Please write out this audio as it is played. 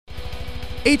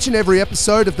Each and every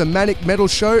episode of the ManicMetal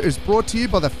Show is brought to you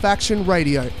by the Faction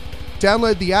Radio.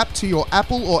 Download the app to your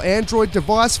Apple or Android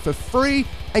device for free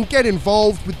and get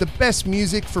involved with the best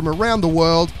music from around the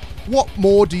world. What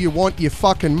more do you want, you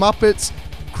fucking Muppets?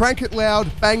 Crank it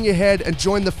loud, bang your head, and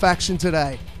join the Faction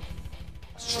today.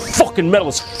 Fucking metal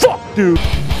as fuck, dude!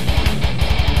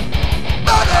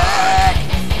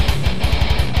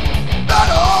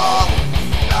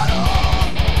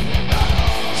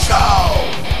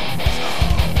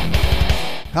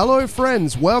 Hello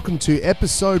friends, welcome to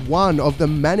episode 1 of the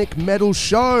ManicMetal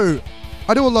Show.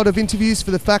 I do a lot of interviews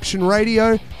for the Faction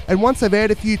Radio, and once they've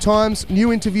aired a few times,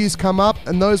 new interviews come up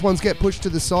and those ones get pushed to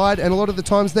the side, and a lot of the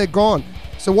times they're gone.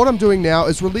 So what I'm doing now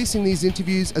is releasing these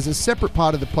interviews as a separate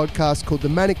part of the podcast called the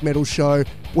ManicMetal Show,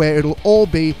 where it'll all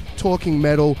be talking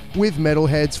metal with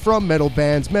metalheads from metal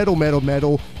bands, metal.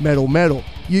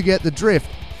 You get the drift.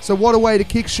 So what a way to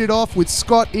kick shit off with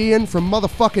Scott Ian from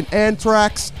motherfucking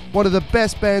Anthrax, one of the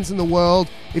best bands in the world.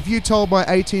 If you told my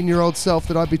 18-year-old self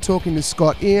that I'd be talking to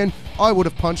Scott Ian, I would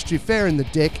have punched you fair in the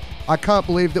dick. I can't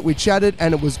believe that we chatted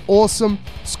and it was awesome.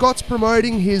 Scott's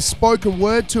promoting his spoken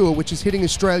word tour, which is hitting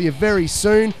Australia very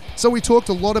soon. So we talked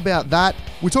a lot about that.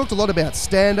 We talked a lot about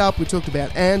stand-up. We talked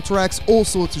about Anthrax, all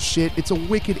sorts of shit. It's a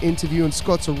wicked interview and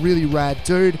Scott's a really rad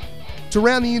dude. To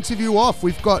round the interview off,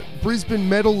 we've got Brisbane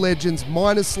metal legends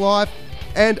Minus Life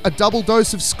and a double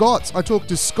dose of Scott's. I talked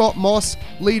to Scott Moss,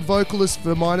 lead vocalist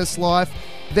for Minus Life.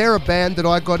 They're a band that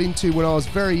I got into when I was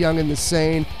very young in the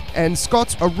scene, and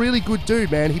Scott's a really good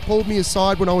dude, man. He pulled me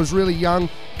aside when I was really young,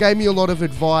 gave me a lot of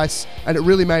advice, and it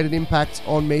really made an impact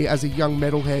on me as a young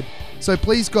metalhead. So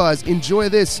please, guys, enjoy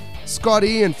this. Scott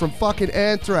Ian from fucking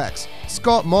Anthrax,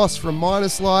 Scott Moss from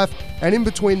Minus Life, and in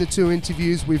between the two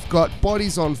interviews, we've got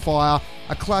Bodies on Fire,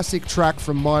 a classic track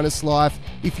from Minus Life.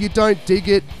 If you don't dig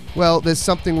it, well, there's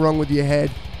something wrong with your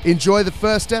head. Enjoy the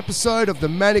first episode of the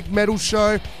ManicMetal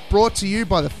Show, brought to you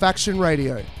by the Faction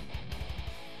Radio.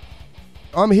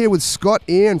 I'm here with Scott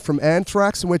Ian from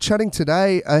Anthrax, and we're chatting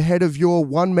today ahead of your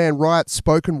One Man Riot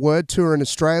spoken word tour in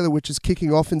Australia, which is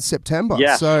kicking off in September.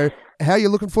 Yeah. So how are you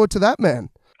looking forward to that, man?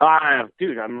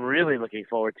 Dude, I'm really looking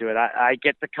forward to it. I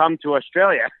get to come to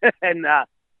Australia and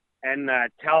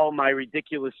tell my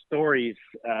ridiculous stories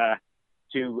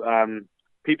to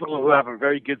people who have a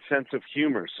very good sense of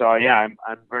humor. So yeah,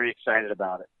 I'm very excited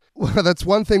about it. Well, that's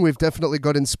one thing we've definitely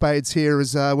got in spades here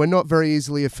is we're not very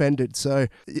easily offended. So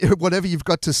whatever you've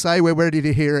got to say, we're ready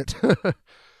to hear it.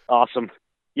 Awesome.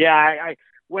 Yeah,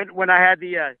 when I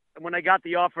got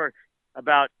the offer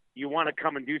about you want to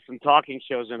come and do some talking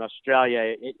shows in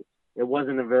Australia, it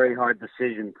wasn't a very hard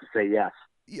decision to say yes.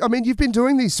 I mean, you've been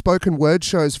doing these spoken word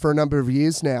shows for a number of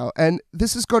years now, and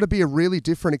this has got to be a really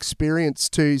different experience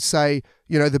to, say,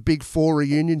 you know, the big 4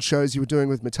 reunion shows you were doing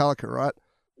with Metallica, right?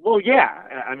 Well, yeah.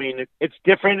 I mean, it's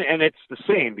different and it's the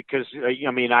same because,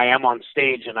 I mean, I am on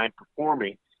stage and I'm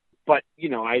performing, but, you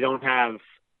know, I don't have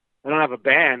a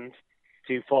band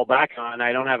to fall back on.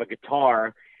 I don't have a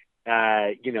guitar,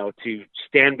 to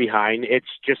stand behind. It's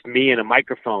just me and a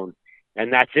microphone,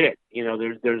 and that's it. You know,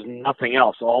 there's nothing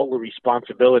else. All the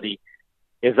responsibility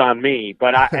is on me,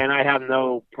 but I have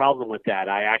no problem with that.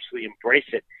 I actually embrace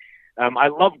it. I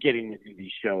love getting to do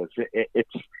these shows.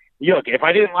 Look, if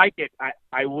I didn't like it,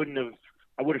 I would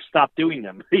have stopped doing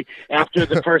them. After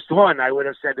the first one, I would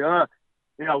have said,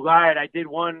 right, I did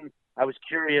one, I was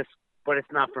curious, but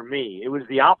it's not for me. It was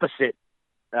the opposite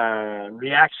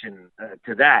reaction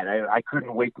to that. I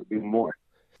couldn't wait to do more.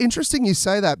 Interesting you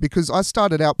say that, because I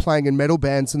started out playing in metal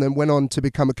bands and then went on to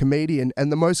become a comedian,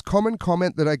 and the most common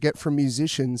comment that I get from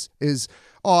musicians is,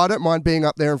 I don't mind being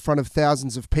up there in front of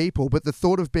thousands of people, but the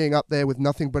thought of being up there with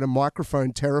nothing but a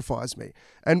microphone terrifies me.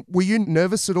 And were you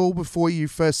nervous at all before you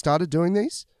first started doing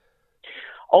these?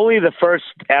 Only the first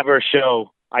ever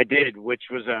show I did, which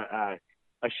was a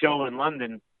show in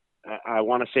London, I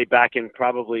want to say back in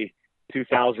probably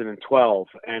 2012,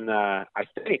 and I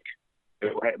think,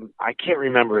 I can't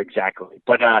remember exactly,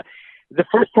 but the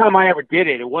first time I ever did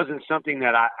it, it wasn't something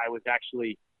that I was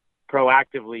actually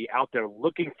proactively out there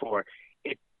looking for.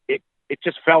 It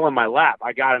just fell in my lap.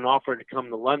 I got an offer to come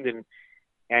to London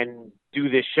and do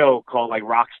this show called like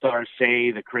Rock Stars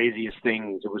Say the Craziest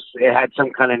Things. It had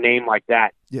some kind of name like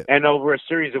that. Yeah. And over a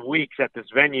series of weeks at this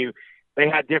venue, they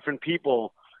had different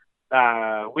people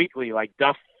weekly, like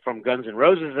Duff from Guns N'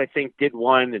 Roses, I think, did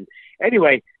one. And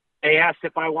anyway, they asked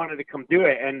if I wanted to come do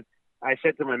it. And I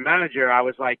said to my manager, I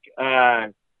was like, I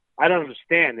don't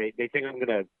understand. They think I'm going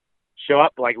to show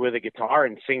up like with a guitar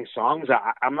and sing songs.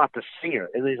 I'm not the singer.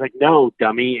 And he's like, no,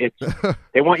 dummy.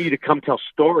 They want you to come tell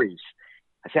stories.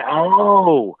 I said,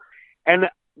 oh. And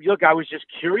look, I was just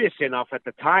curious enough at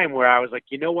the time where I was like,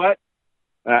 you know what?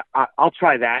 I'll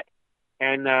try that.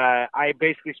 And I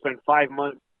basically spent 5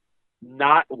 months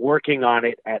not working on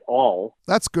it at all.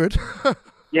 That's good.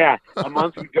 Yeah, a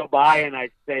month would go by, and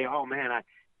I'd say, "Oh man, I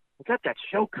got that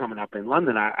show coming up in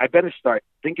London. I better start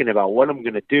thinking about what I'm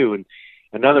going to do." And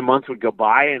another month would go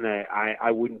by, and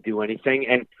I wouldn't do anything.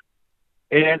 And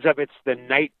it ends up it's the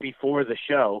night before the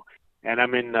show, and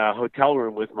I'm in a hotel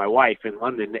room with my wife in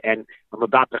London, and I'm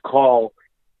about to call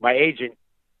my agent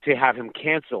to have him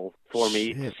cancel for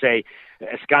me to say,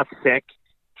 Scott's sick,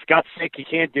 he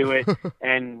can't do it.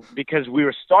 And because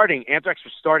Anthrax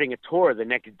was starting a tour the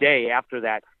next day after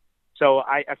that. So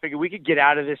I figured we could get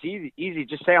out of this easy.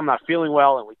 Just say I'm not feeling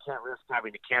well and we can't risk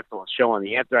having to cancel a show on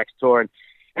the Anthrax tour.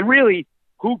 And really,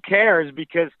 who cares?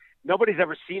 Because nobody's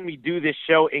ever seen me do this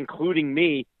show, including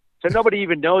me. So nobody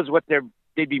even knows what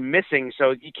they'd be missing.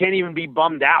 So you can't even be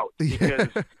bummed out because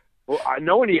I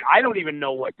don't even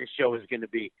know what this show is going to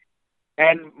be.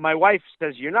 And my wife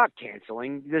says, "You're not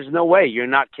canceling. There's no way you're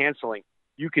not canceling.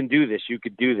 You can do this. You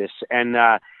could do this." And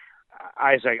I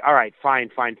was like, "All right, fine.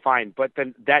 But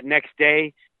then that next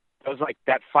day, it was like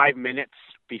that 5 minutes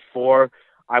before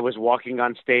I was walking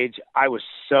on stage, I was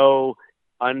so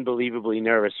unbelievably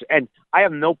nervous. And I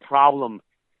have no problem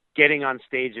getting on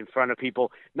stage in front of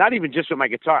people, not even just with my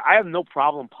guitar. I have no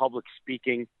problem public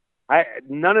speaking.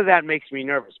 None of that makes me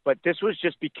nervous. But this was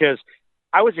just because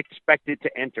I was expected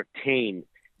to entertain.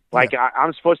 Like,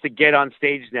 I'm supposed to get on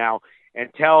stage now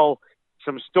and tell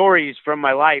some stories from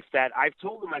my life that I've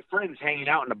told to my friends hanging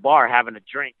out in a bar having a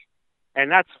drink. And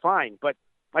that's fine. But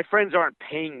my friends aren't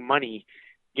paying money,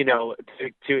 to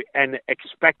and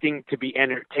expecting to be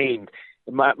entertained.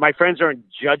 My friends aren't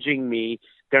judging me.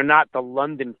 They're not the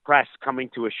London press coming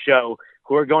to a show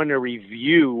who are going to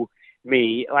review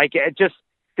me. Like,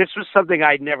 this was something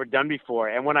I'd never done before.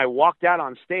 And when I walked out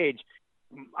on stage,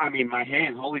 I mean, my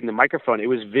hand holding the microphone, it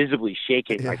was visibly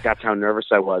shaking. Like, that's how nervous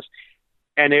I was.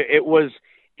 And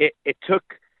it took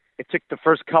the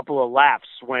first couple of laughs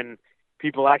when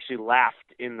people actually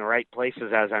laughed in the right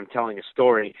places as I'm telling a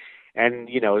story. And,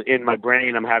 in my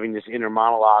brain, I'm having this inner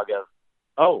monologue of,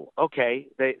 "Oh, okay,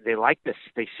 they like this.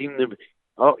 They seem to,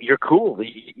 oh, you're cool.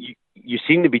 You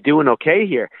seem to be doing okay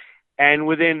here." And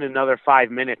within another 5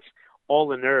 minutes, all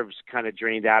the nerves kind of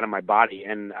drained out of my body.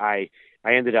 And I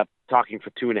ended up talking for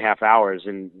 2.5 hours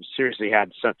and seriously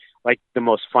had the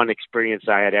most fun experience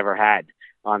I had ever had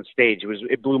on stage.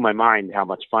 It blew my mind how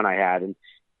much fun I had. And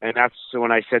that's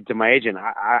when I said to my agent,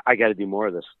 I got to do more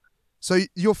of this. So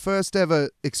your first ever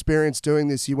experience doing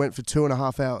this, you went for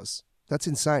 2.5 hours. That's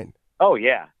insane. Oh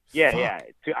yeah. Yeah. Fuck.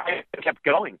 Yeah. I kept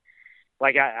going.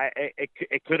 Like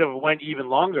it could have went even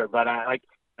longer, but at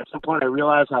some point I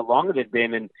realized how long it had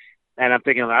been. And I'm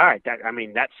thinking, all right,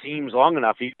 that seems long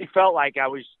enough. It felt like I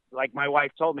was, like my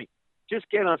wife told me, just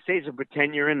get on stage and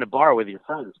pretend you're in the bar with your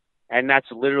friends. And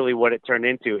that's literally what it turned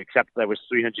into, except there was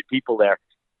 300 people there,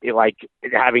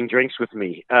 having drinks with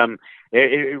me.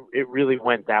 It really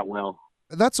went that well.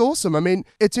 That's awesome. I mean,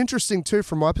 it's interesting too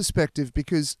from my perspective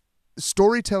because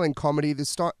storytelling comedy,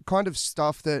 the kind of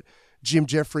stuff that Jim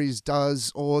Jeffries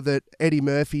does or that Eddie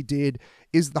Murphy did,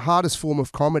 is the hardest form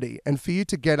of comedy. And for you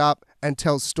to get up and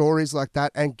tell stories like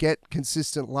that and get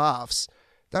consistent laughs,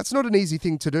 that's not an easy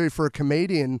thing to do for a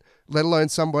comedian, let alone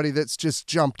somebody that's just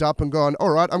jumped up and gone,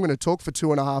 "All right, I'm going to talk for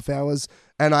 2.5 hours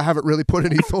and I haven't really put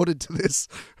any thought into this."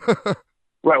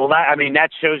 Right. Well, that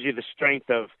shows you the strength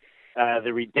of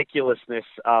the ridiculousness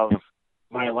of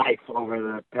my life over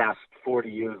the past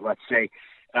 40 years, let's say,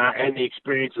 and the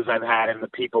experiences I've had and the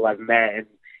people I've met and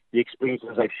the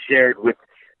experiences I've shared with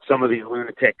some of these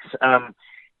lunatics.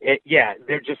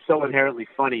 They're just so inherently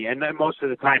funny. And then most of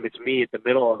the time it's me at the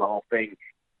middle of the whole thing,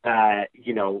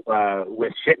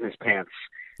 with shit in his pants,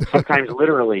 sometimes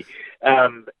literally.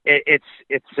 It's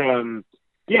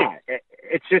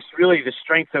just really the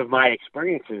strength of my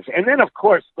experiences. And then of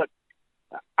course, look,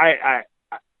 I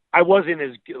wasn't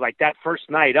as like that first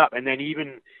night up, and then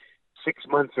even 6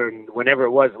 months or whenever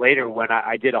it was later when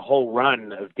I did a whole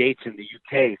run of dates in the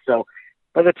UK. So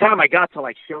by the time I got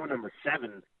to show number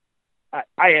 7,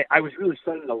 I was really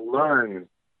starting to learn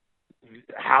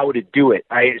how to do it.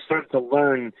 I started to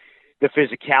learn the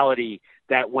physicality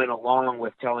that went along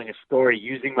with telling a story,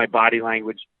 using my body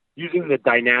language, using the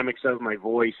dynamics of my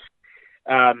voice.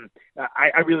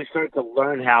 I really started to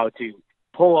learn how to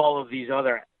pull all of these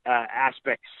other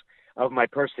aspects of my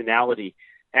personality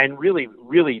and really,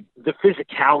 really the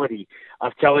physicality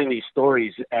of telling these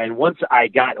stories. And once I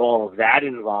got all of that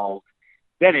involved,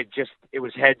 then it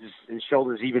was heads and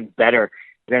shoulders even better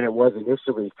than it was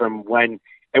initially, from when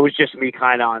it was just me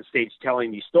kind of on stage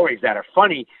telling these stories that are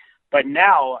funny. But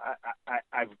now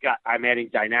I'm adding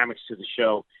dynamics to the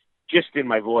show, just in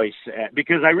my voice,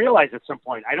 because I realized at some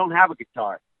point I don't have a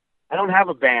guitar. I don't have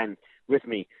a band with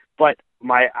me, but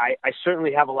I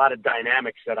certainly have a lot of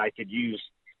dynamics that I could use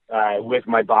with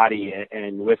my body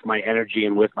and with my energy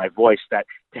and with my voice that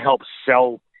to help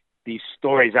sell these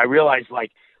stories. I realized,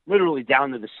 like, literally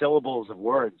down to the syllables of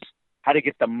words, how to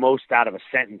get the most out of a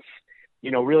sentence,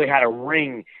 really how to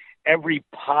wring every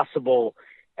possible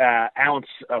ounce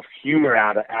of humor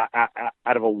out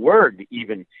of a word,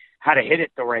 even how to hit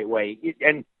it the right way.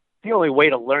 And the only way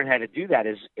to learn how to do that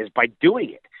is by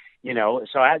doing it,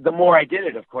 So the more I did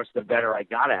it, of course, the better I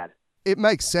got at it. It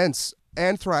makes sense.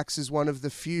 Anthrax is one of the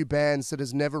few bands that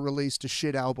has never released a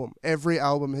shit album. Every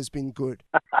album has been good.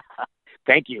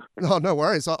 Thank you. Oh, no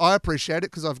worries. I appreciate it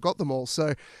because I've got them all.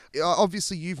 So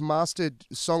obviously you've mastered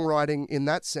songwriting in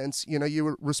that sense. You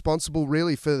were responsible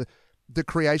really for the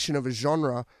creation of a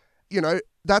genre.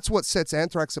 That's what sets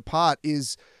Anthrax apart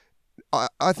is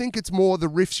I think it's more the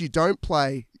riffs you don't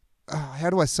play. How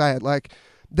do I say it? Like,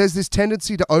 there's this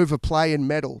tendency to overplay in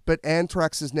metal, but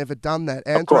Anthrax has never done that.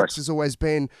 Anthrax has always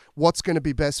been what's going to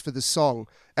be best for the song,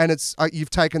 and it's you've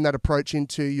taken that approach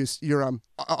into your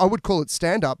I would call it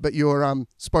stand-up, but your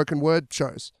spoken word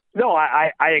shows. No,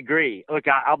 I agree. Look,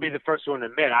 I'll be the first one to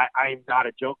admit I'm not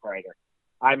a joke writer.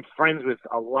 I'm friends with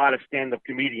a lot of stand-up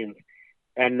comedians,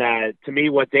 and to me,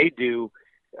 what they do,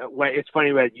 it's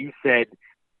funny what you said.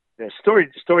 The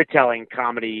storytelling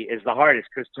comedy is the hardest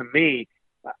because to me,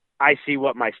 I see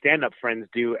what my stand-up friends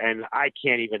do, and I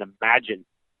can't even imagine,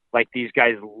 like, these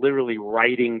guys literally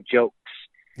writing jokes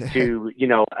to,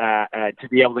 to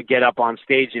be able to get up on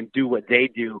stage and do what they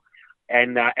do,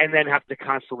 and then have to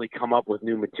constantly come up with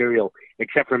new material,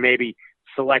 except for maybe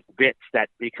select bits that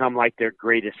become like their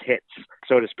greatest hits,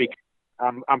 so to speak.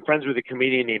 I'm friends with a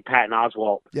comedian named Patton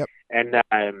Oswalt, yep. And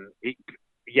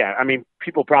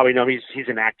people probably know he's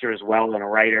an actor as well and a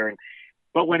writer,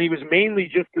 but when he was mainly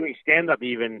just doing stand-up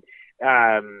even,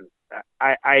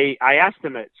 I asked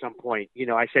him at some point,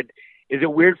 I said, is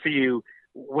it weird for you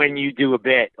when you do a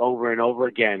bit over and over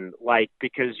again? Like,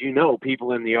 because,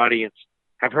 people in the audience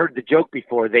have heard the joke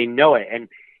before, they know it. And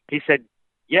he said,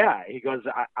 yeah, he goes,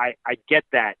 I get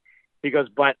that. He goes,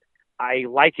 but I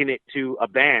liken it to a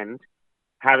band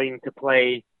having to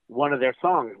play one of their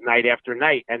songs night after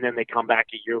night. And then they come back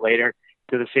a year later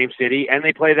to the same city and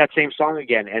they play that same song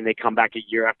again, and they come back a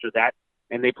year after that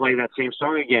and they play that same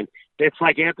song again. It's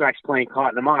like Anthrax playing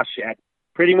Caught in a Mosh at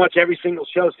pretty much every single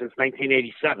show since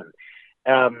 1987.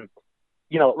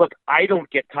 Look, I don't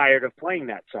get tired of playing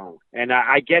that song, and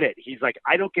I get it. He's like,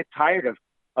 I don't get tired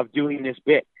of doing this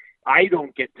bit. I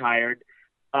don't get tired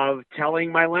of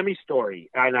telling my Lemmy story,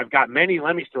 and I've got many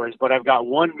Lemmy stories, but I've got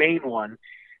one main one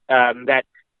that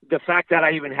the fact that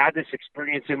I even had this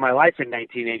experience in my life in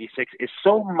 1986 is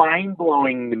so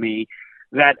mind-blowing to me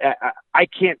that I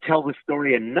can't tell the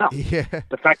story enough. Yeah.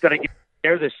 The fact that I get to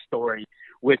share this story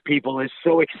with people is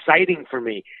so exciting for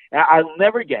me. I've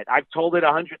told it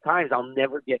 100 times, I'll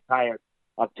never get tired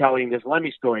of telling this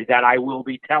Lemmy story that I will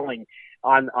be telling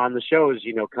on the shows,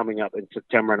 coming up in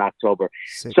September and October.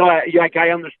 Sick. So I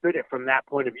understood it from that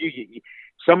point of view.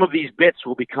 Some of these bits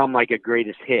will become like a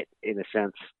greatest hit in a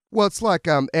sense. Well, it's like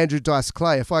Andrew Dice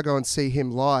Clay. If I go and see him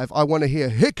live, I want to hear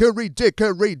Hickory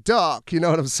Dickory Dock. You know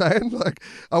what I'm saying? Like,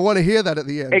 I want to hear that at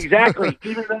the end. Exactly.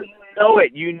 Even though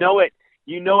you know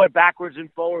it backwards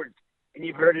and forwards, and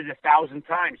you've heard it 1,000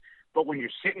 times. But when you're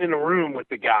sitting in a room with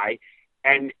the guy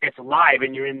and it's live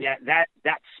and you're in that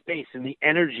space and the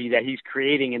energy that he's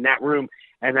creating in that room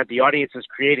and that the audience is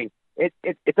creating,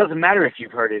 it doesn't matter if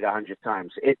you've heard it 100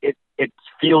 times. It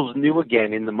feels new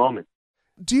again in the moment.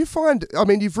 Do you find,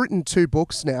 you've written 2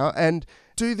 books now, and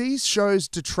do these shows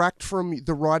detract from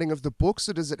the writing of the books,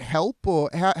 or does it help, or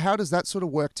how does that sort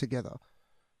of work together?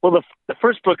 Well, the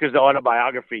first book is the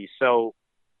autobiography, so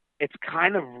it's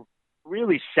kind of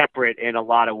really separate in a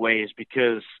lot of ways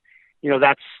because,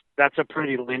 that's a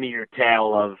pretty linear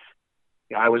tale of,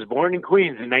 I was born in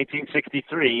Queens in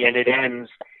 1963, and it ends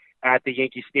at the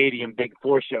Yankee Stadium Big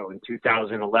 4 show in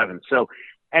 2011. So,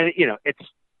 and,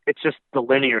 it's just the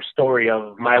linear story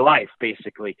of my life,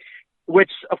 basically, which,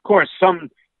 of course,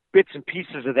 some bits and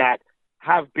pieces of that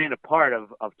have been a part of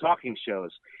talking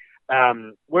shows.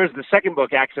 Whereas the second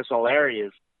book, Access All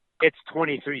Areas, it's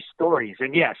 23 stories.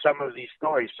 And yeah, some of these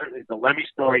stories, certainly the Lemmy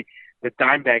story, the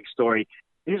Dimebag story,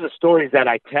 these are stories that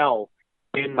I tell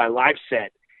in my live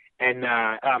set. And,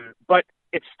 but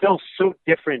it's still so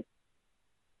different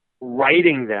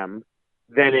writing them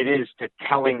than it is to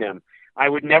telling them. I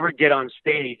would never get on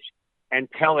stage and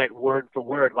tell it word for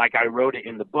word like I wrote it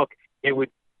in the book. It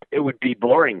would be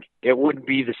boring. It wouldn't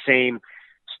be the same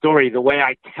story. The way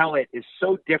I tell it is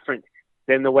so different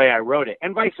than the way I wrote it,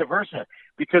 and vice versa.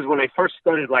 Because when I first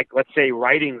started, like, let's say,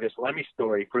 writing this Lemmy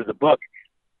story for the book,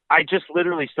 I just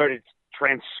literally started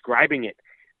transcribing it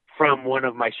from one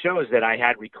of my shows that I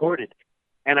had recorded.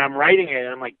 And I'm writing it, and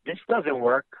I'm like, this doesn't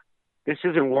work. This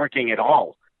isn't working at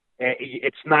all.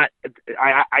 It's not,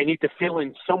 I need to fill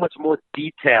in so much more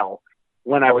detail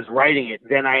when I was writing it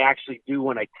than I actually do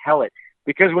when I tell it.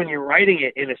 Because when you're writing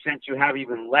it, in a sense, you have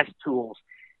even less tools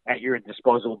at your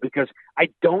disposal, because I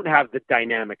don't have the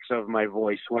dynamics of my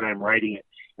voice when I'm writing it.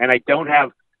 And I don't have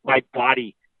my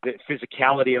body, the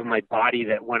physicality of my body,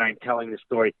 that when I'm telling the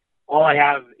story, all I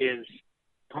have is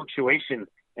punctuation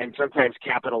and sometimes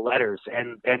capital letters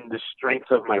and the strength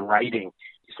of my writing.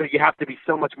 So you have to be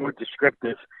so much more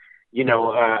descriptive,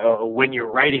 when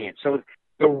you're writing it. So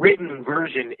the written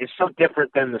version is so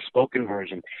different than the spoken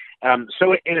version.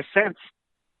 So in a sense,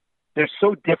 they're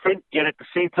so different, yet at the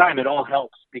same time, it all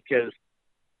helps because,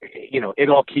 it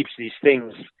all keeps these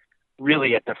things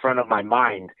really at the front of my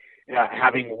mind,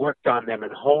 having worked on them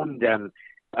and honed them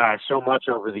so much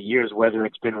over the years, whether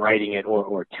it's been writing it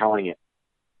or telling it.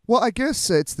 Well, I guess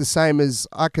it's the same as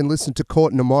I can listen to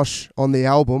Court and Amosh on the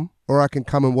album, or I can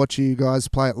come and watch you guys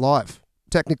play it live.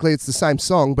 Technically, it's the same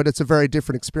song, but it's a very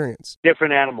different experience.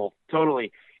 Different animal,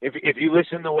 totally. If you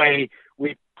listen the way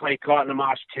we play Court and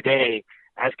Amosh today,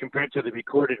 as compared to the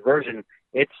recorded version,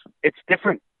 it's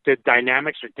different. The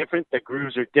dynamics are different. The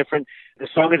grooves are different. The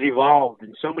song has evolved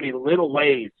in so many little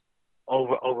ways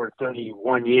over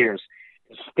 31 years.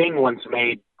 Sting once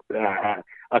made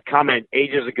a comment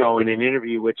ages ago in an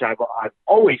interview, which I've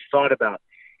always thought about.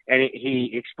 And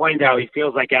he explained how he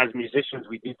feels like as musicians,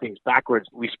 we do things backwards.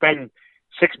 We spend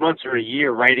 6 months or a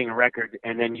year writing a record,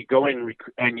 and then you go in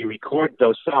and you record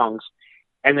those songs,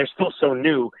 and they're still so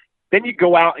new. Then you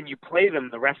go out and you play them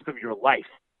the rest of your life.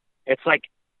 It's like,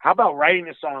 how about writing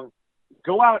a song,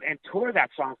 go out and tour that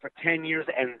song for 10 years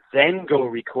and then go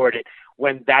record it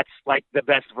when that's like the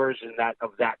best version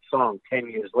of that song 10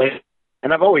 years later.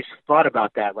 And I've always thought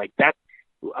about that, like that.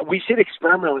 We should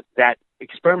experiment with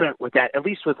that, at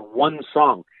least with one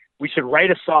song. We should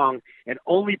write a song and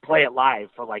only play it live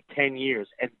for like 10 years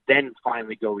and then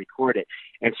finally go record it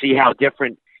and see how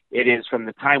different it is from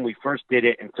the time we first did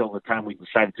it until the time we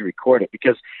decided to record it.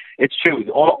 Because it's true,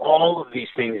 all of these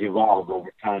things evolve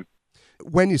over time.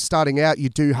 When you're starting out, you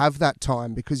do have that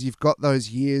time because you've got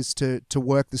those years to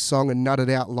work the song and nut it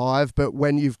out live. But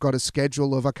when you've got a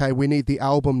schedule of, okay, we need the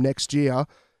album next year,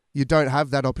 you don't have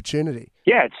that opportunity.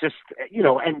 Yeah, it's just,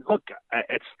 and look,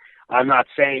 I'm not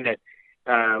saying that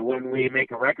when we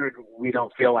make a record, we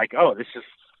don't feel like, oh,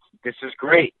 this is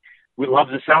great. We love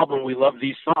this album. We love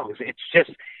these songs. It's just,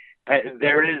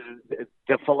 there is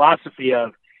the philosophy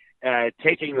of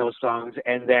taking those songs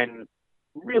and then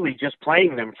really just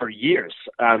playing them for years.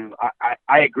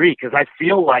 I agree, because I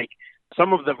feel like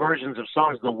some of the versions of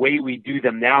songs, the way we do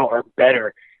them now, are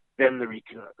better than the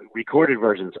recorded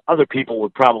versions. Other people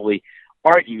would probably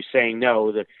argue saying,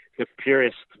 no, the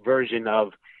purest version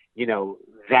of,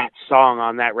 that song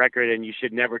on that record, and you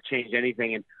should never change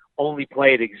anything and only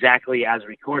play it exactly as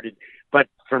recorded. But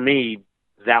for me,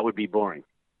 that would be boring.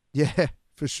 Yeah,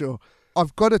 for sure.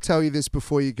 I've got to tell you this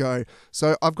before you go.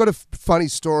 So I've got a funny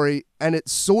story, and it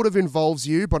sort of involves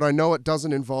you, but I know it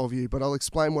doesn't involve you, but I'll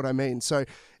explain what I mean. So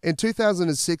in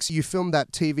 2006, you filmed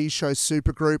that TV show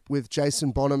Supergroup with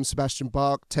Jason Bonham, Sebastian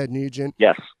Bach, Ted Nugent.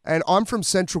 Yes. And I'm from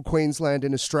central Queensland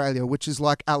in Australia, which is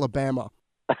like Alabama.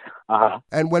 Uh-huh.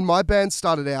 And when my band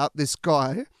started out, this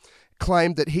guy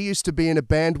claimed that he used to be in a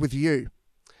band with you.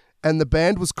 And the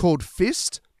band was called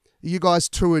Fist. You guys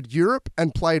toured Europe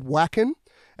and played Wacken.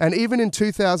 And even in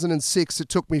 2006, it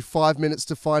took me 5 minutes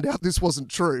to find out this wasn't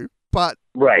true. But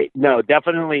right. No,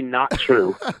 definitely not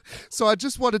true. So I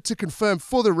just wanted to confirm,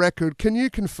 for the record, can you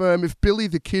confirm if Billy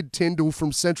the Kid Tyndall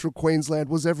from Central Queensland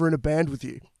was ever in a band with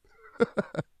you?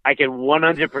 I can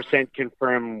 100%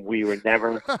 confirm we were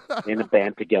never in a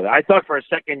band together. I thought for a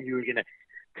second you were going to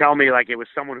tell me like it was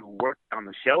someone who worked on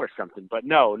the show or something. But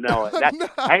no. That, No.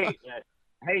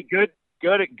 Hey,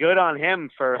 good on him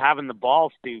for having the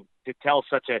balls to tell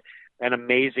such an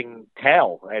amazing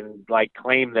tale and like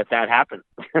claim that happened.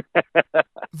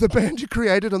 The band you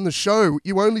created on the show,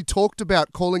 you only talked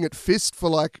about calling it Fist for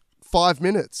like 5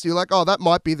 minutes. You're like, oh, that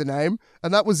might be the name.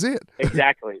 And that was it.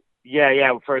 Exactly.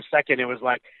 Yeah. For a second, it was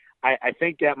like, I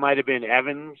think that might have been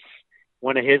Evans,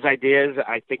 one of his ideas.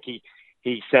 I think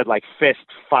he said like Fist,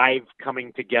 5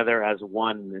 coming together as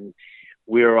one. And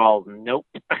we were all, nope.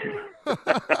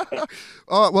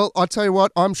 Oh, well, I'll tell you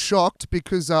what, I'm shocked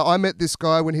because I met this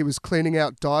guy when he was cleaning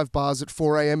out dive bars at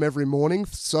 4 a.m. every morning.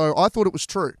 So I thought it was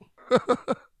true.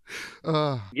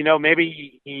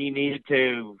 Maybe he needed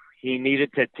to he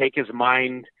needed to take his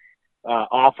mind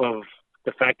off of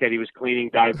the fact that he was cleaning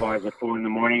dive bars at 4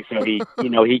 a.m. So he,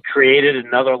 he created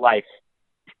another life.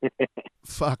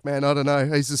 Fuck, man, I don't know.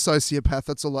 He's a sociopath.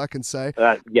 That's all I can say.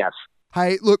 Yes.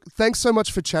 Hey, look, thanks so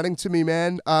much for chatting to me,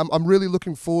 man. I'm really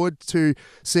looking forward to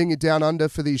seeing you down under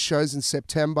for these shows in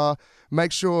September.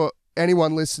 Make sure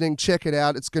anyone listening, check it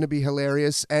out. It's going to be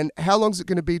hilarious. And how long is it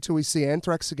going to be till we see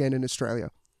Anthrax again in Australia?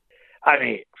 I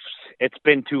mean, it's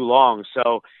been too long.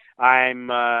 So I'm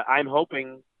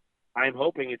hoping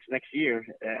it's next year.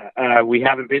 We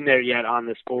haven't been there yet on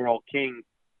this For All King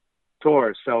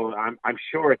tour, so I'm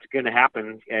sure it's going to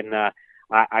happen, and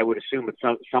I would assume at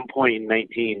some point in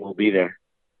 2019 we'll be there.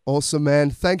 Awesome, man.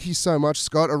 Thank you so much,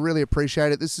 Scott. I really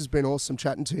appreciate it. This has been awesome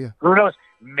chatting to you. Who knows?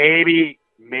 Maybe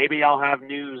I'll have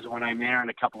news when I'm there in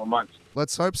a couple of months.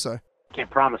 Let's hope so.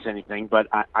 Can't promise anything, but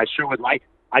I sure would like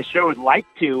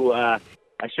to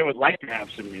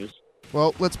have some news.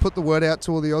 Well, let's put the word out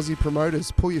to all the Aussie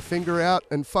promoters. Pull your finger out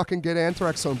and fucking get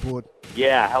Anthrax on board.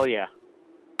 Yeah, hell yeah.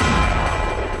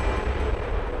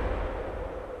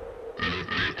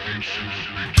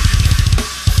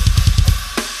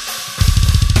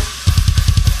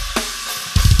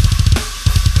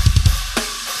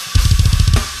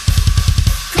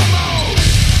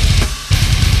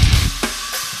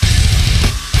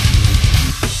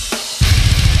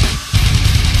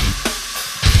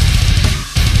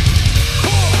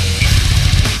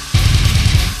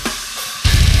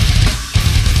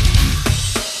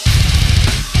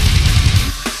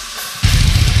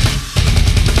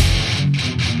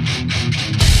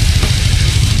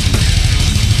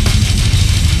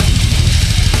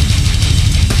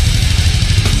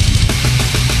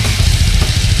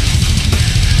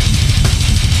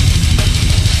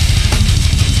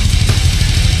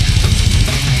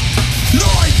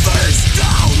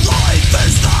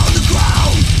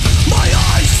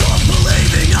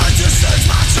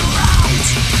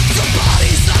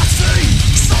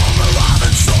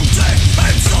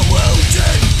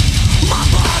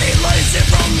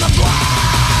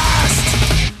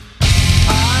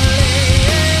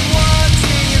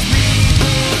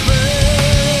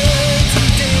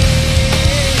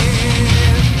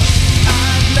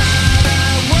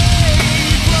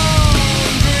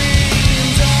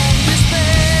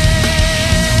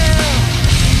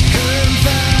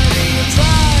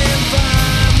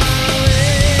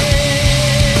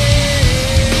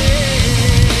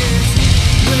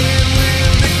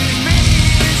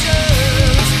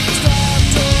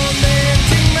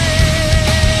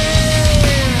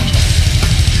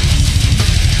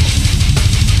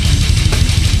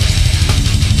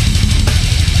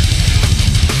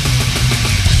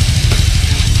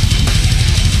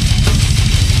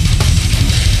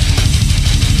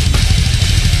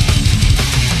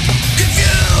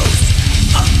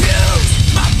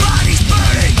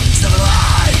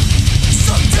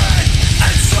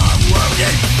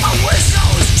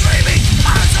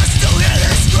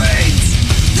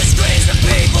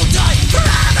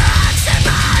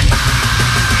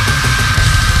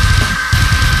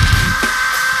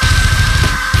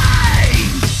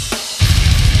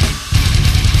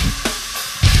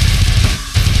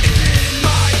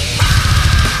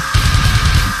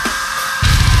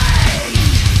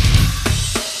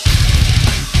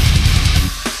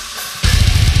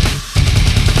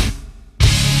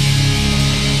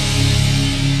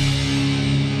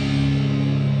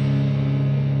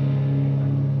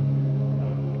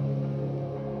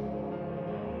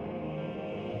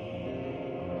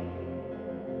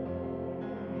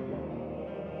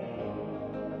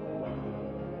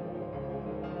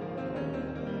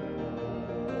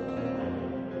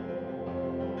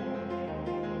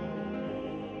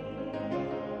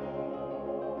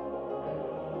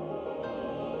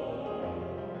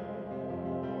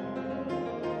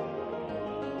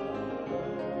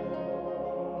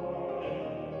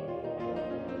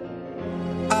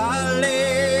 I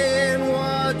live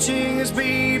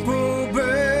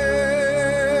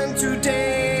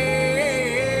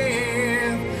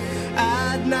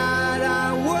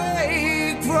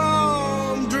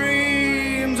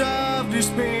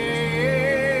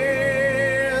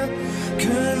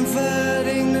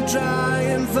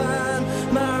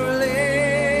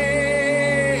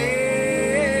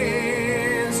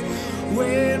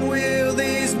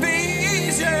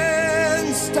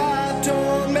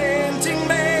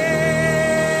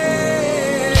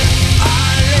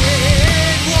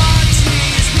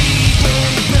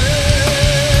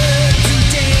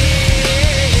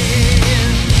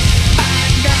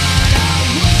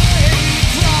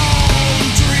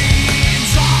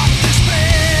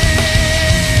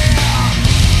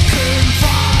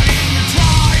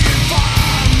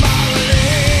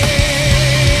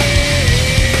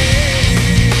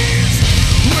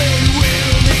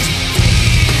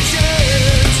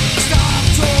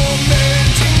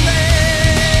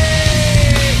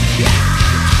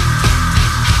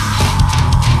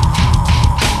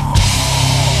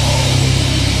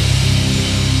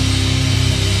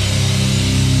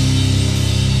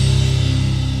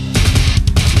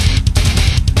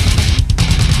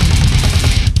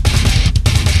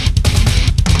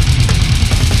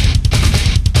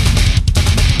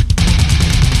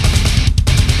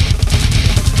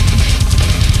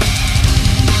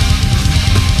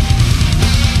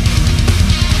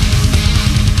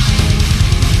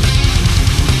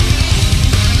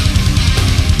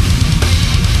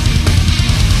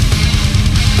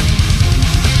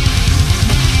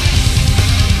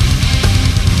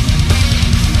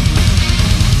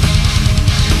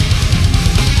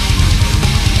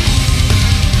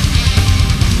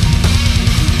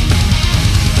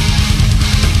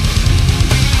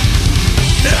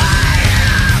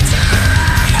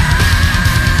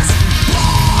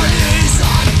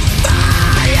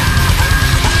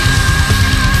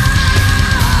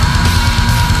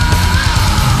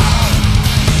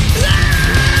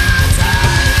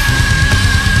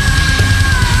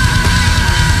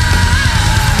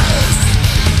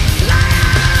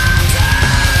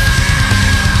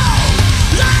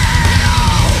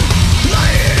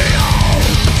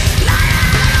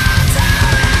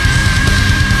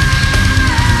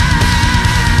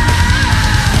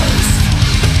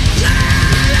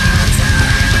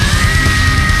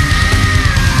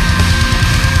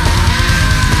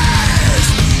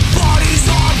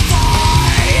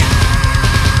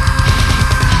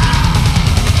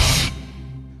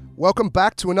Welcome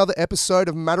back to another episode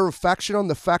of Matter of Faction on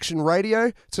the Faction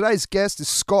Radio. Today's guest is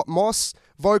Scott Moss,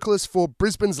 vocalist for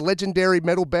Brisbane's legendary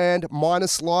metal band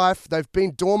Minus Life. They've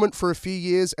been dormant for a few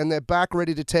years and they're back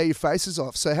ready to tear your faces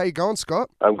off. So how you going,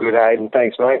 Scott? I'm good, Hayden.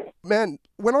 Thanks, mate. Man,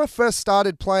 when I first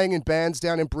started playing in bands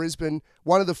down in Brisbane,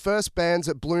 one of the first bands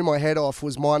that blew my head off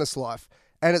was Minus Life.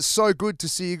 And it's so good to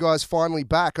see you guys finally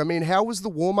back. I mean, how was the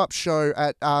warm-up show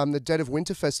at the Dead of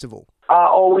Winter Festival?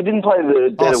 We didn't play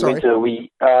the Dead of Winter.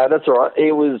 That's all right.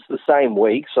 It was the same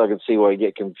week, so I could see why you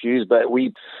get confused. But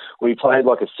we played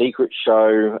like a secret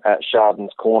show at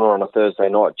Chardon's Corner on a Thursday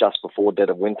night just before Dead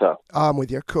of Winter. I'm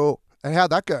with you. Cool. And how'd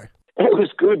that go? It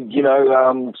was good. You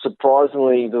know,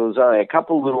 surprisingly, there was only a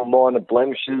couple of little minor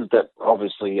blemishes that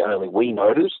obviously only we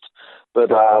noticed. But,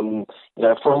 you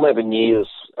know, for 11 years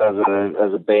as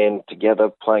a band together,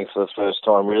 playing for the first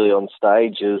time really on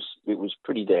stage, it was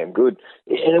pretty damn good.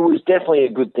 And it was definitely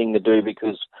a good thing to do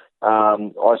because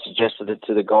I suggested it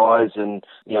to the guys and,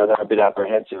 you know, they were a bit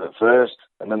apprehensive at first.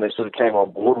 And then they sort of came on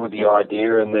board with the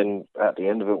idea. And then at the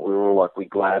end of it, we were all like, we're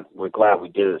glad we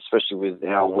did it, especially with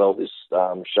how well this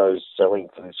show's selling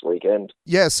for this weekend.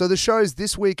 Yeah, so the show's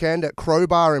this weekend at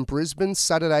Crowbar in Brisbane,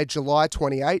 Saturday, July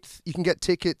 28th. You can get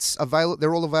tickets available.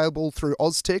 They're all available through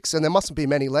Oztix, and there mustn't be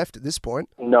many left at this point.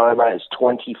 No, mate, it's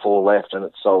 24 left and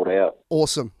it's sold out.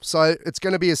 Awesome. So it's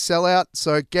going to be a sellout,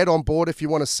 so get on board if you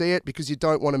want to see it because you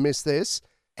don't want to miss this.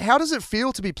 How does it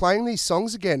feel to be playing these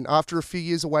songs again after a few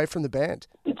years away from the band?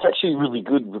 It's actually really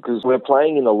good because we're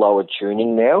playing in a lower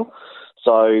tuning now.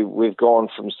 So we've gone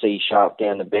from C sharp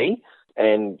down to B,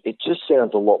 and it just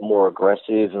sounds a lot more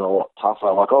aggressive and a lot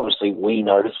tougher. Like, obviously, we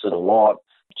notice it a lot,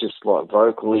 just like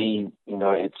vocally, you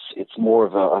know, it's more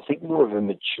of a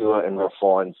mature and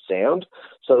refined sound.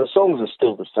 So the songs are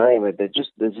still the same, but they're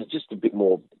just a bit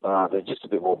more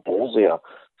ballsier.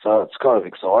 So it's kind of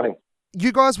exciting.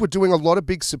 You guys were doing a lot of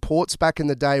big supports back in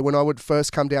the day when I would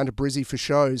first come down to Brizzy for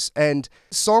shows, and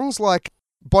songs like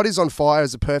Bodies on Fire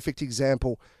is a perfect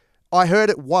example. I heard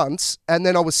it once and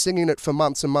then I was singing it for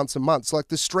months and months and months. Like,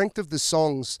 the strength of the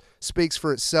songs speaks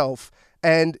for itself,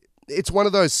 and it's one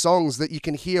of those songs that you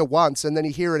can hear once and then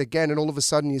you hear it again and all of a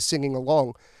sudden you're singing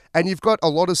along. And you've got a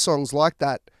lot of songs like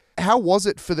that. How was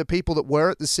it for the people that were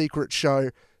at the secret show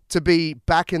to be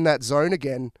back in that zone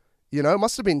again? You know, it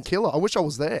must have been killer. I wish I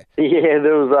was there. Yeah,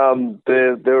 there was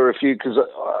there were a few, because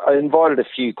I invited a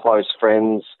few close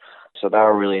friends, so they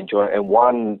were really enjoying it. And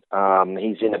one,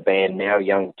 he's in a band now,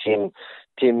 young Tim.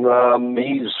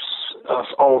 He's an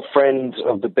old friend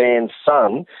of the band's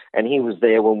son, and he was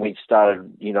there when we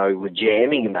started, you know, with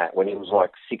jamming and that, when he was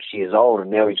like 6 years old, and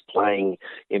now he's playing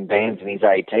in bands and he's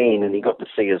 18, and he got to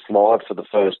see us live for the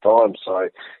first time. So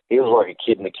he was like a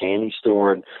kid in a candy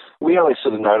store, and we only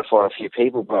sort of notified a few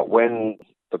people, but when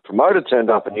the promoter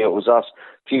turned up and knew it was us,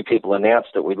 a few people announced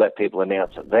it. We let people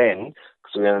announce it then,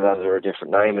 because we ended up under a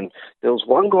different name. And there was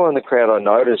one guy in the crowd I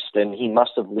noticed, and he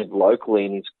must have lived locally,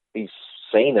 and he's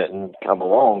seen it and come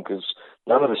along, because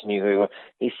none of us knew who.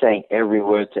 He sang every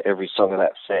word to every song of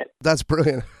that set. That's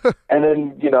brilliant. And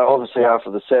then, you know, obviously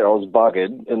after the set, I was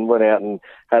buggered and went out and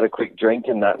had a quick drink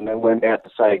and that, and then went out to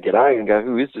say g'day and go,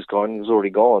 who is this guy? And he was already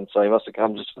gone, so he must have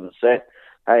come just for the set.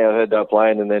 Hey, I heard they were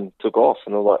playing, and then took off.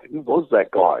 And I was like, who was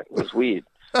that guy? It was weird.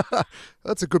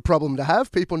 That's a good problem to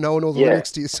have, people knowing all the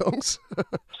lyrics to your songs.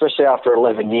 Especially after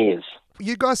 11 years.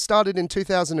 You guys started in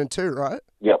 2002, right?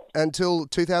 Yep. Until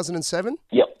 2007?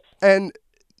 Yep. And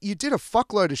you did a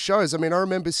fuckload of shows. I mean, I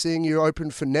remember seeing you open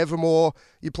for Nevermore.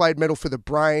 You played Metal for the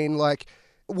Brain. Like,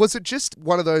 was it just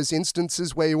one of those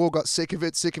instances where you all got sick of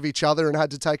it, sick of each other, and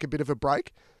had to take a bit of a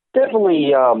break?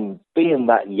 Definitely being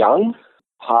that young,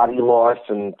 party life,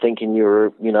 and thinking you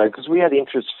were, you know, because we had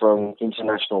interest from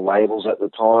international labels at the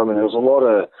time, and there was a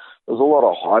lot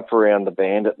of hype around the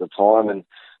band at the time, and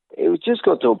it just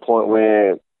got to a point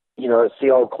where, you know, it's the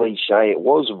old cliche, it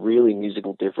was really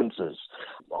musical differences.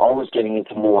 I was getting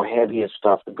into more heavier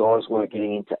stuff. The guys weren't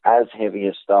getting into as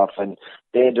heavier stuff, and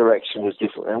their direction was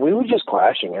different. And we were just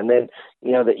clashing. And then,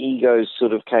 you know, the egos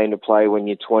sort of came to play when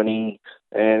you're 20,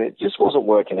 and it just wasn't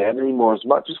working out anymore. As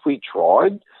much as we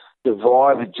tried, the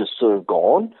vibe had just sort of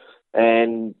gone.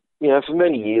 And, you know, for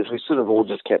many years, we sort of all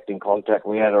just kept in contact.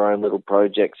 We had our own little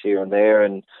projects here and there.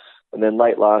 And then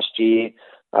late last year,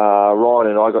 Ryan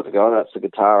and I got to go, that's the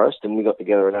guitarist, and we got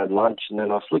together and had lunch, and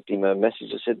then I flicked him a message.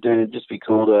 I said, dude, it'd just be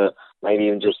cool to maybe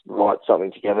even just write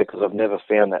something together, because I've never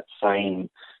found that same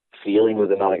feeling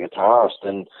with another guitarist.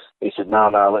 And he said, no,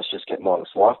 let's just get Minus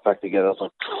Life back together. I was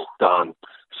like, done.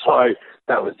 So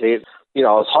that was it. You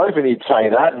know, I was hoping he'd say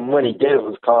that, and when he did, it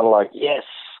was kind of like, yes.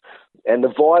 And the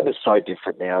vibe is so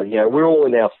different now. You know, we're all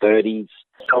in our 30s.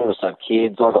 Some of us have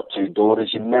kids. I've got 2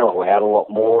 daughters. You mellow out a lot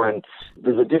more, and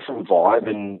there's a different vibe,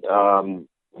 and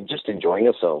just enjoying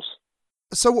ourselves.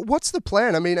 So what's the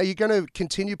plan? I mean, are you going to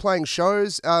continue playing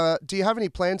shows? Do you have any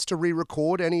plans to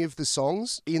re-record any of the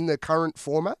songs in the current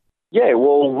format? Yeah,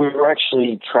 well, we were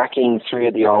actually tracking 3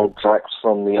 of the old tracks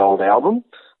from the old album,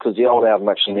 because the old album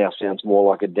actually now sounds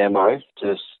more like a demo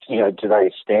to,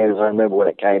 today's standards. I remember when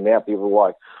it came out, people were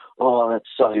like, oh, that's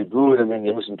so good, and then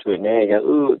you listen to it now, you go,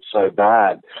 ooh, it's so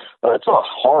bad. But it's not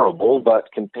horrible,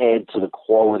 but compared to the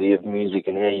quality of music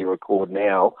and how you record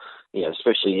now,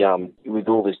 especially with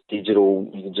all this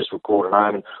digital, you can just record at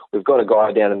home. And we've got a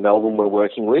guy down in Melbourne we're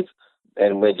working with,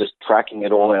 and we're just tracking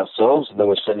it all ourselves, and then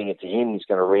we're sending it to him. He's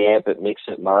going to reamp it, mix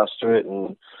it, master it,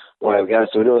 and away we go.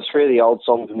 So we're doing 3 of the old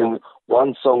songs, and then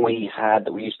 1 song we had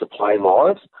that we used to play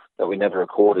live that we never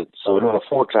recorded. So we're doing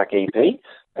a 4-track EP,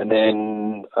 and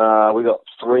then we got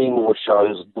 3 more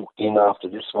shows booked in after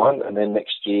this one, and then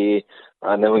next year,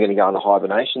 and then we're going to go into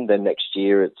hibernation. Then next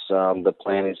year, it's the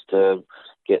plan is to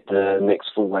get the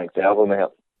next full-length album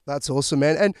out. That's awesome,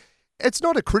 man. And it's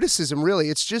not a criticism, really.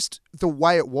 It's just the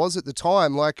way it was at the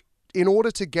time. Like, in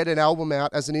order to get an album out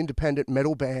as an independent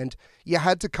metal band, you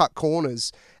had to cut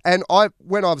corners. And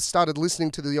when I've started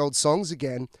listening to the old songs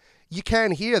again, you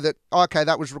can hear that, okay,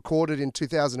 that was recorded in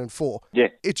 2004. Yeah.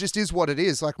 It just is what it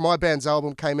is. Like, my band's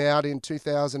album came out in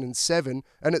 2007,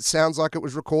 and it sounds like it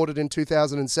was recorded in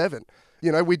 2007.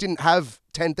 We didn't have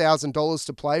 $10,000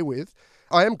 to play with.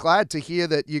 I am glad to hear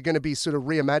that you're going to be sort of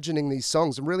reimagining these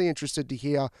songs. I'm really interested to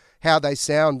hear how they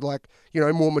sound, like,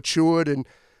 more matured and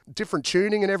different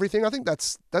tuning and everything. I think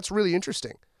that's really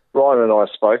interesting. Ryan and I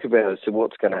spoke about it. I said,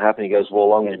 what's going to happen? He goes,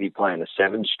 well, I'm going to be playing a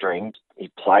 7-string. He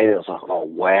played it. I was like, oh,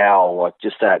 wow. Like,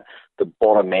 just that, the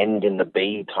bottom end in the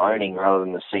B toning rather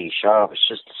than the C sharp. It's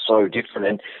just so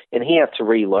different. And he had to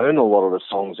relearn a lot of the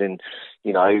songs. And,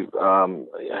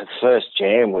 first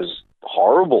jam was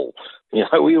horrible.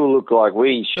 We all looked like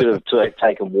we should have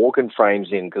taken walking frames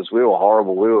in, because we were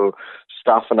horrible. We were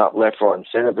stuffing up left, right, and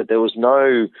centre. But there was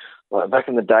no, like, back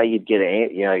in the day, you'd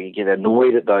get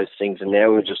annoyed at those things, and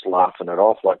now we're just laughing it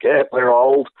off. Like, yeah, we're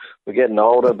old, we're getting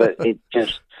older, but it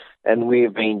just, and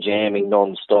we've been jamming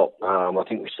non-stop. I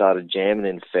think we started jamming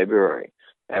in February,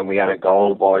 and we had a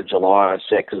goal by July. I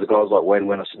said, because the guy was like,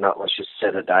 when? I said, no, let's just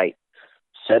set a date.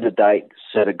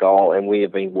 Set a goal, and we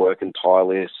have been working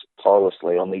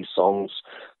tirelessly on these songs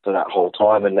for that whole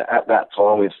time. And at that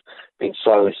time, we've been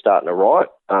slowly starting to write,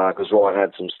 because Ryan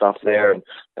had some stuff there, and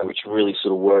which really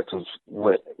sort of worked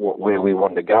with where we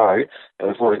wanted to go. And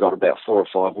we've already got about 4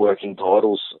 or 5 working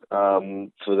titles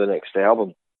for the next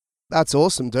album. That's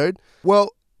awesome, dude. Well,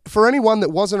 for anyone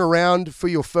that wasn't around for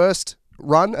your first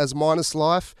run as Minus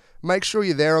Life, make sure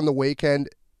you're there on the weekend.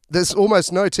 There's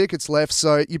almost no tickets left,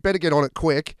 so you better get on it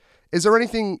quick. Is there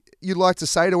anything you'd like to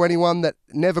say to anyone that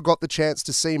never got the chance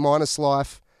to see Minus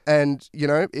Life and,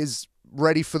 is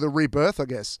ready for the rebirth, I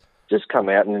guess? Just come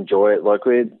out and enjoy it. Like,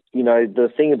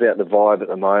 the thing about the vibe at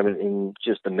the moment in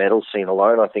just the metal scene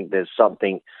alone, I think there's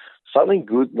something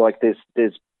good. Like,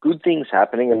 there's good things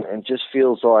happening, and just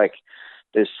feels like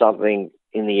there's something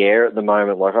in the air at the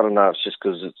moment. Like, I don't know, it's just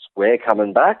because we're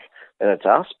coming back and it's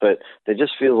us, but there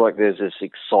just feels like there's this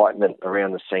excitement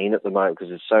around the scene at the moment, because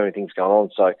there's so many things going on.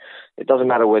 So it doesn't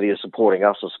matter whether you're supporting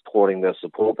us or supporting the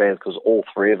support bands, because all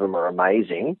 3 of them are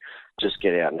amazing. Just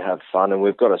get out and have fun. And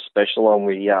we've got a special on.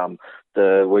 We're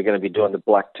going to be doing the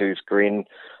Black Tooth Grin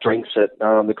drinks at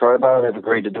the Crowbar. They've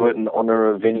agreed to do it in honour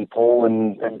of Vinnie Paul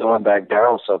and Dimebag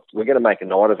Darrell. So we're going to make a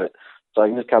night of it. So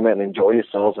you can just come out and enjoy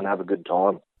yourselves and have a good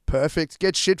time. Perfect.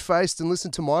 Get shit-faced and listen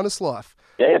to Minus Life.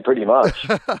 Yeah, pretty much.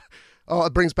 Oh,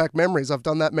 it brings back memories. I've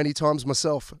done that many times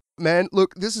myself. Man,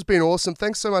 look, this has been awesome.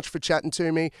 Thanks so much for chatting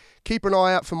to me. Keep an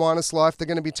eye out for Minus Life. They're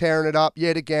going to be tearing it up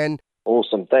yet again.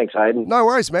 Awesome. Thanks, Hayden. No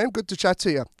worries, man. Good to chat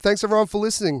to you. Thanks, everyone, for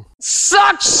listening.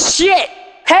 Suck shit!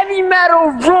 Heavy metal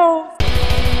rules!